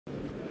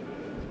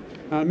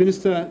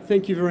Minister,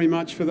 thank you very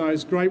much for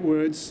those great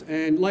words.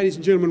 And ladies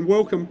and gentlemen,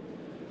 welcome.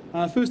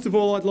 First of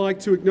all, I'd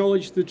like to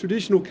acknowledge the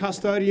traditional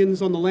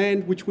custodians on the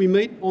land which we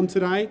meet on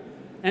today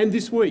and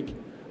this week,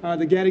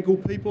 the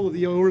Gadigal people of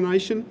the Eora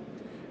Nation.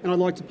 And I'd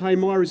like to pay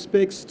my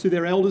respects to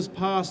their elders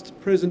past,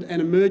 present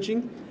and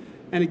emerging.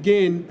 And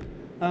again,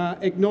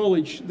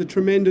 acknowledge the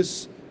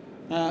tremendous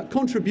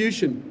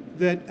contribution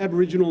that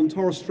Aboriginal and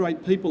Torres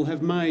Strait people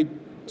have made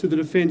to the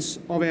defence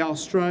of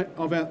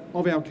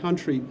our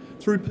country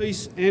through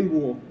peace and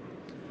war.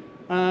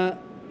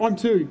 I'm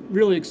too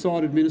really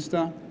excited,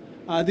 Minister.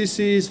 This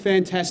is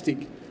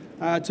fantastic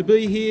to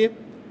be here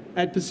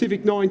at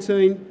Pacific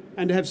 19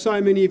 and to have so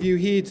many of you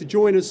here to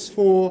join us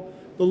for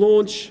the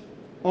launch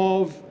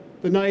of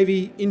the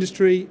Navy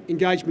Industry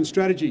Engagement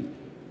Strategy.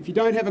 If you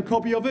don't have a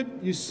copy of it,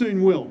 you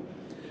soon will.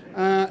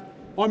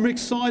 I'm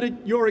excited,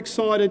 you're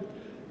excited,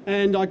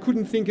 and I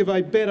couldn't think of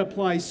a better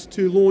place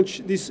to launch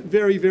this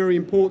very, very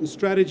important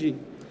strategy.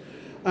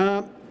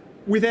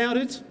 Without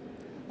it,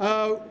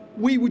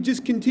 we would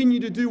just continue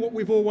to do what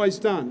we've always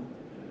done.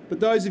 But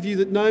those of you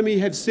that know me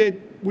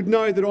would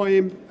know that I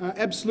am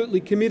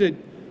absolutely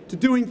committed to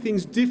doing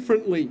things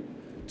differently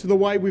to the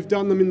way we've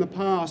done them in the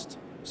past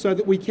so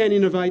that we can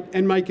innovate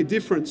and make a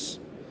difference.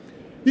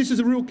 This is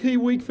a real key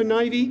week for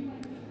Navy,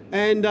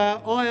 and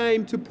I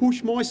aim to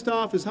push my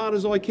staff as hard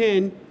as I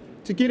can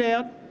to get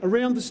out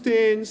around the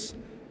stands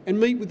and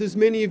meet with as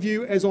many of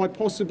you as I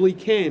possibly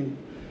can.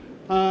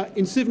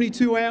 In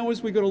 72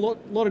 hours, we've got a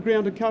lot of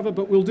ground to cover,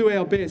 but we'll do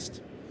our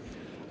best.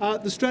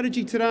 The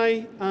strategy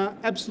today,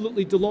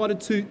 absolutely delighted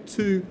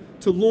to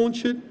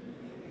launch it.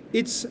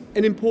 It's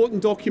an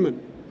important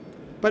document,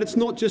 but it's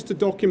not just a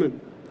document,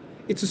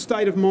 it's a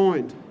state of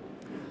mind.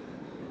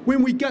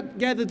 When we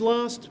gathered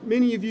last,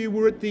 many of you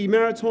were at the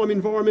Maritime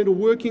Environmental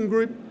Working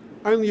Group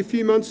only a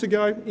few months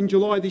ago in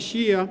July this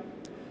year,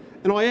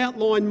 and I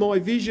outlined my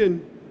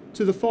vision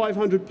to the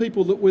 500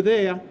 people that were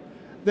there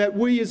that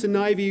we as a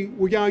Navy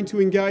were going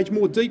to engage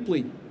more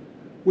deeply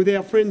with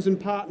our friends and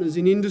partners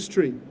in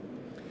industry.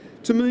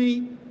 To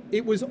me,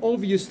 it was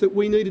obvious that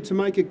we needed to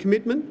make a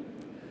commitment,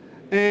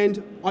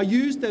 and I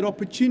used that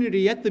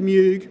opportunity at the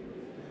MUG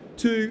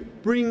to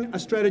bring a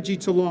strategy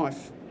to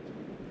life.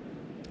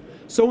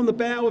 So on the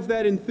bow of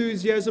that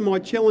enthusiasm, I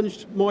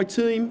challenged my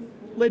team,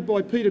 led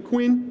by Peter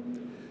Quinn,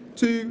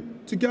 to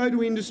go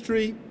to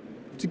industry,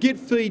 to get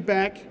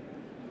feedback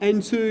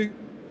and to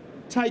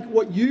take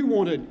what you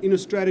wanted in a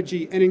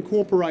strategy and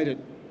incorporate it.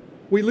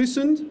 We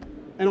listened,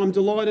 and I'm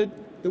delighted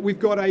that we've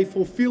got a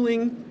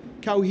fulfilling,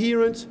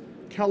 coherent,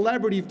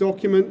 collaborative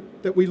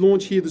document that we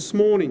launch here this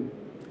morning.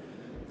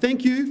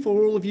 Thank you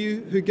for all of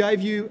you who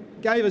gave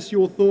us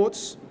your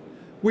thoughts.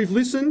 We've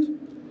listened,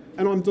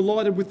 and I'm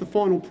delighted with the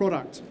final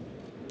product.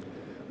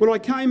 When I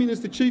came in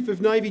as the Chief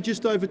of Navy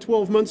just over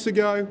 12 months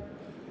ago,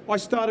 I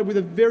started with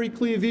a very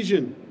clear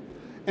vision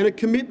and a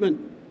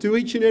commitment to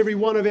each and every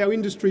one of our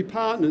industry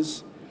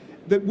partners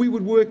that we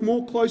would work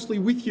more closely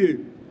with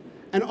you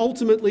and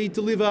ultimately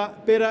deliver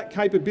better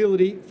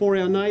capability for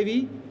our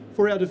Navy,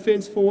 for our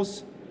Defence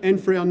Force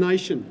and for our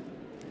nation.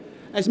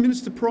 As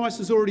Minister Price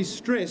has already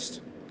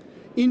stressed,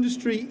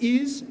 industry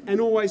is and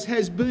always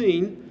has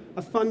been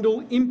a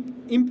fundamental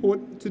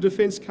input to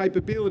defence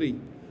capability,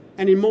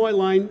 and in my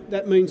lane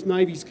that means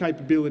Navy's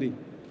capability.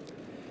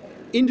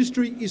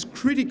 Industry is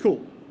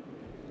critical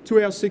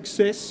to our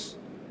success,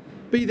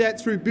 be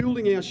that through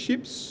building our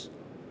ships,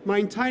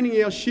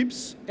 maintaining our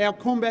ships, our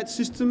combat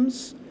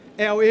systems,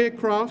 our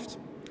aircraft,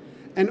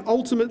 and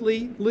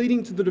ultimately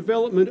leading to the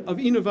development of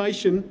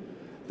innovation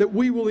that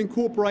we will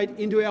incorporate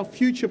into our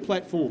future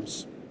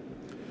platforms.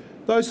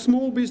 Those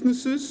small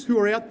businesses who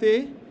are out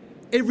there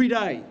every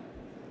day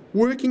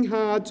working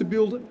hard to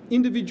build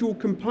individual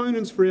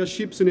components for our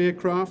ships and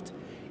aircraft,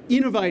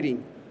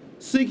 innovating,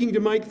 seeking to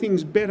make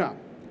things better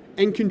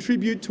and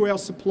contribute to our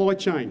supply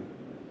chain.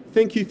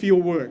 Thank you for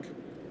your work.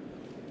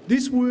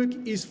 This work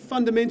is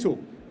fundamental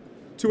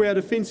to our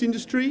defence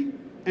industry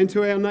and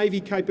to our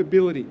Navy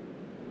capability.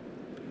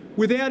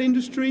 Without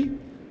industry,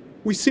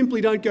 we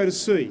simply don't go to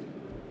sea.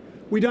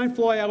 We don't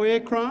fly our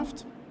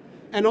aircraft,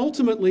 and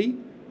ultimately,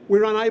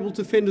 we're unable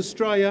to defend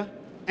Australia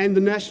and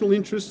the national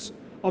interests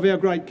of our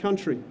great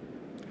country.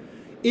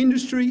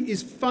 Industry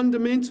is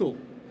fundamental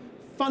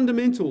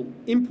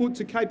input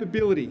to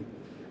capability,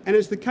 and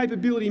as the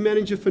capability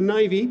manager for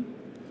Navy,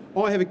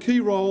 I have a key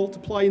role to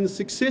play in the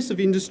success of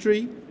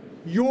industry,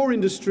 your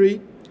industry,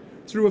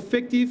 through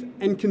effective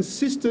and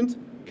consistent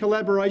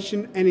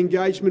collaboration and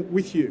engagement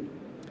with you.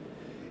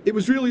 It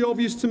was really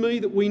obvious to me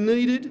that we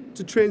needed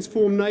to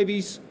transform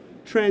Navy's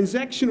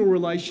transactional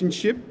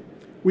relationship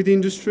with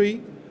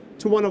industry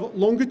to one of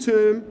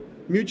longer-term,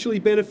 mutually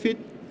benefit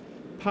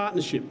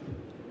partnership.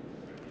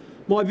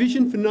 My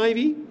vision for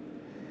Navy,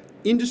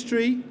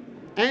 industry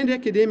and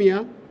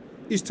academia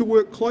is to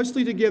work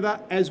closely together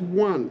as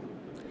one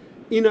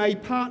in a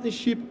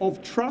partnership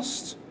of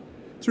trust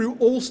through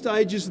all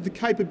stages of the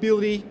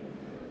capability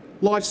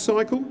life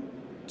cycle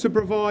to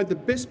provide the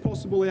best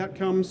possible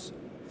outcomes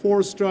for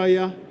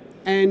Australia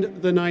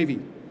and the Navy.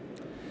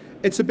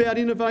 It's about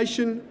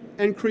innovation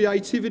and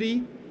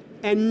creativity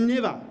and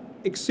never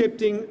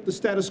accepting the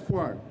status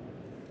quo.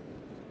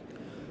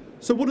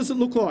 So what does it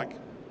look like?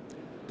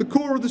 The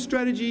core of the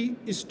strategy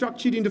is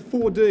structured into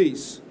 4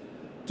 Ds.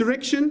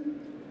 Direction,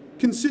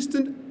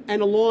 consistent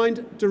and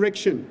aligned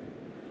direction.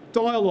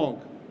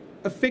 Dialogue,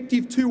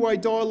 effective two-way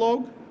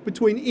dialogue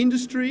between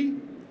industry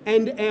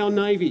and our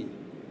Navy.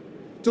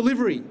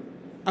 Delivery,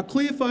 a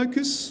clear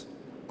focus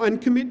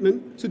and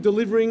commitment to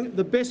delivering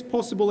the best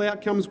possible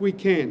outcomes we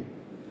can.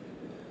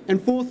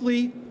 And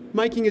fourthly,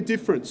 making a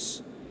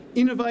difference,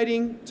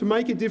 innovating to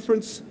make a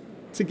difference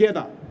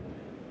together.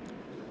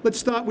 Let's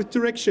start with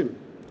direction.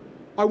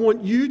 I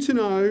want you to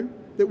know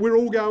that we're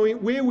all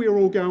going, where we're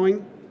all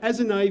going as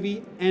a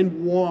Navy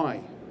and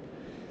why.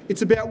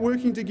 It's about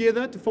working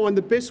together to find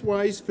the best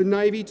ways for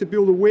Navy to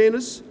build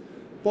awareness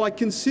by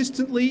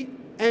consistently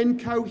and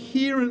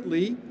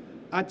coherently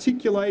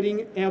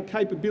articulating our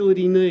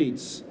capability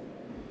needs.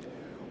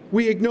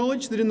 We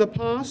acknowledge that in the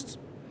past,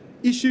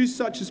 issues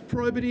such as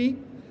probity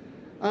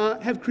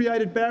have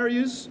created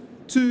barriers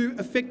to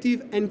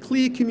effective and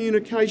clear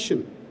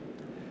communication.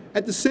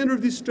 At the centre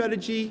of this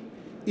strategy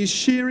is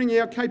sharing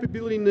our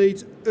capability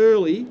needs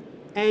early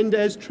and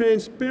as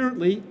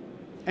transparently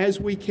as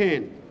we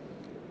can.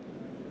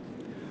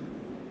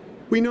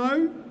 We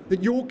know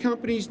that your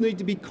companies need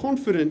to be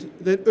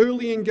confident that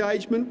early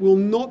engagement will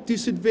not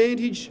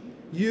disadvantage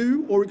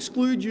you or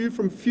exclude you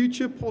from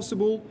future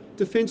possible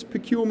defence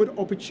procurement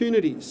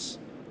opportunities.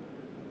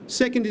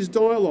 Second is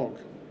dialogue.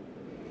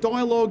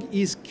 Dialogue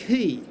is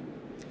key.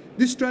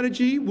 This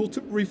strategy will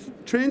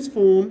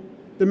transform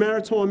the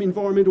Maritime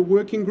Environmental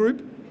Working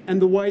Group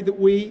and the way that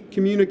we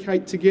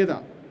communicate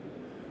together.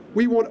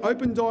 We want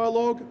open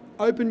dialogue,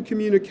 open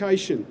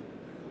communication.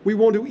 We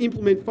want to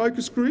implement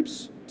focus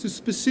groups to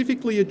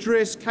specifically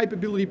address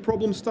capability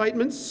problem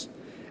statements,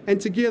 and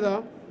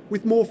together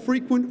with more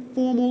frequent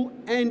formal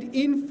and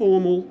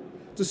informal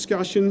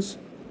discussions,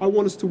 I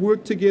want us to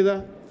work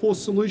together for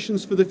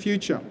solutions for the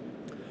future.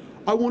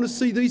 I want to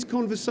see these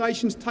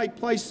conversations take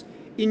place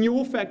in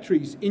your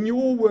factories, in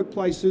your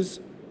workplaces,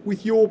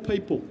 with your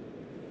people.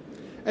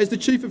 As the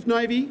Chief of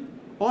Navy,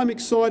 I'm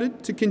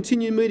excited to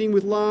continue meeting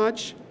with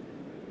large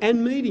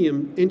and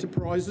medium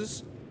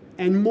enterprises,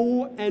 and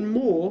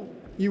more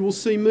you will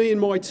see me and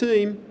my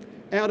team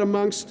out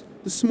amongst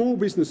the small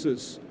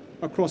businesses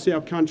across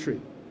our country.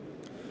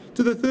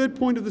 To the third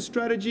point of the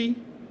strategy,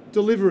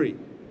 delivery.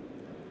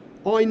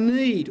 I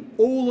need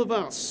all of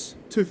us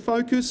to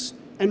focus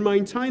and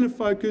maintain a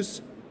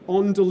focus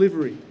on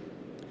delivery.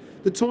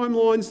 The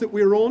timelines that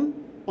we're on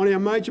our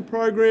major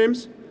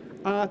programs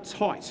are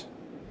tight.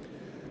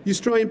 The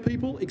Australian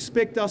people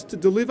expect us to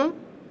deliver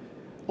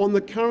on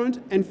the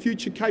current and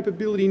future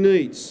capability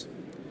needs.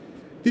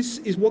 This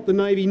is what the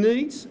Navy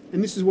needs,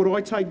 and this is what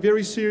I take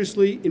very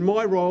seriously in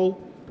my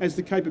role as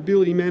the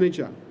capability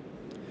manager.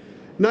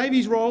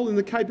 Navy's role in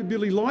the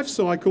capability life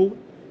cycle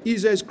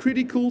is as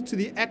critical to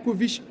the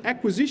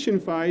acquisition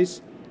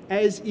phase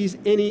as is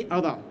any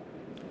other.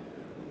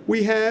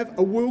 We have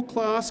a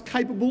world-class,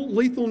 capable,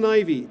 lethal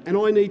Navy, and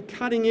I need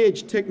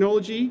cutting-edge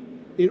technology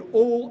in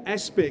all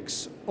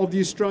aspects of the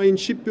Australian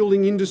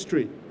shipbuilding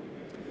industry.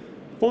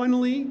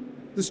 Finally,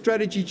 the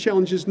strategy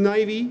challenges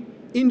Navy,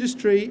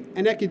 industry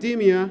and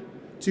academia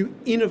to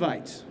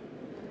innovate,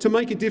 to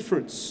make a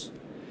difference.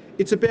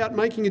 It's about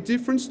making a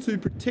difference to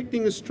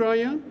protecting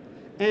Australia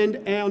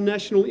and our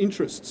national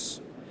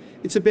interests.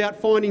 It's about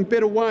finding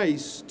better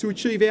ways to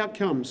achieve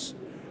outcomes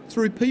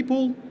through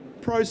people,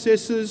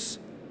 processes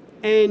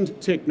and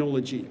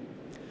technology.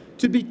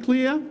 To be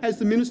clear, as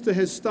the Minister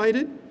has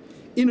stated,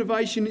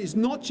 innovation is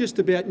not just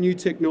about new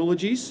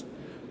technologies,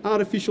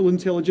 artificial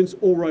intelligence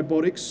or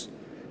robotics.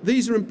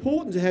 These are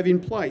important to have in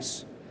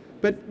place,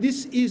 but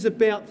this is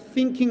about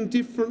thinking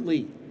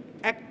differently,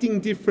 acting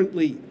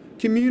differently,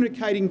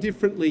 communicating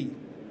differently,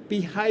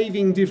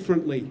 behaving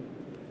differently.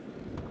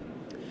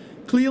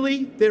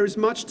 Clearly, there is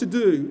much to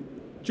do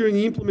during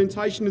the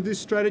implementation of this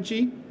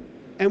strategy,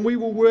 and we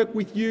will work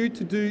with you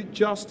to do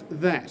just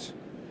that.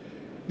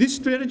 This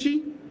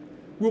strategy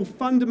will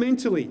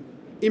fundamentally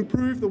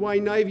improve the way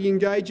Navy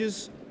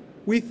engages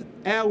with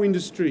our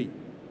industry.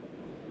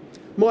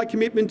 My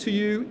commitment to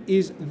you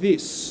is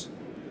this.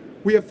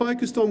 We are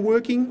focused on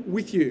working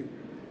with you.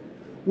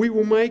 We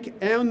will make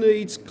our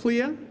needs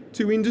clear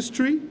to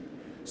industry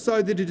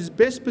so that it is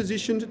best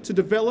positioned to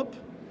develop,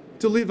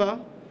 deliver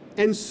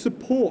and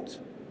support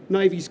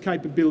Navy's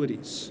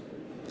capabilities.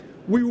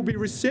 We will be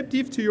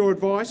receptive to your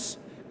advice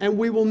and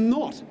we will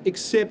not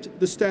accept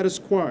the status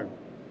quo.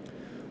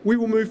 We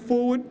will move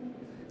forward,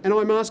 and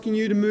I'm asking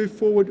you to move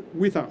forward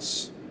with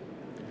us.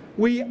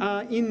 We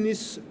are in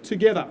this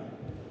together.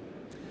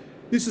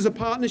 This is a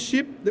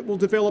partnership that will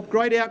develop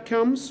great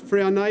outcomes for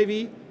our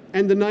Navy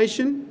and the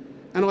nation,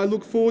 and I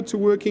look forward to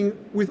working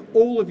with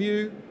all of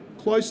you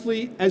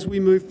closely as we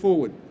move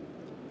forward.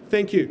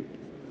 Thank you.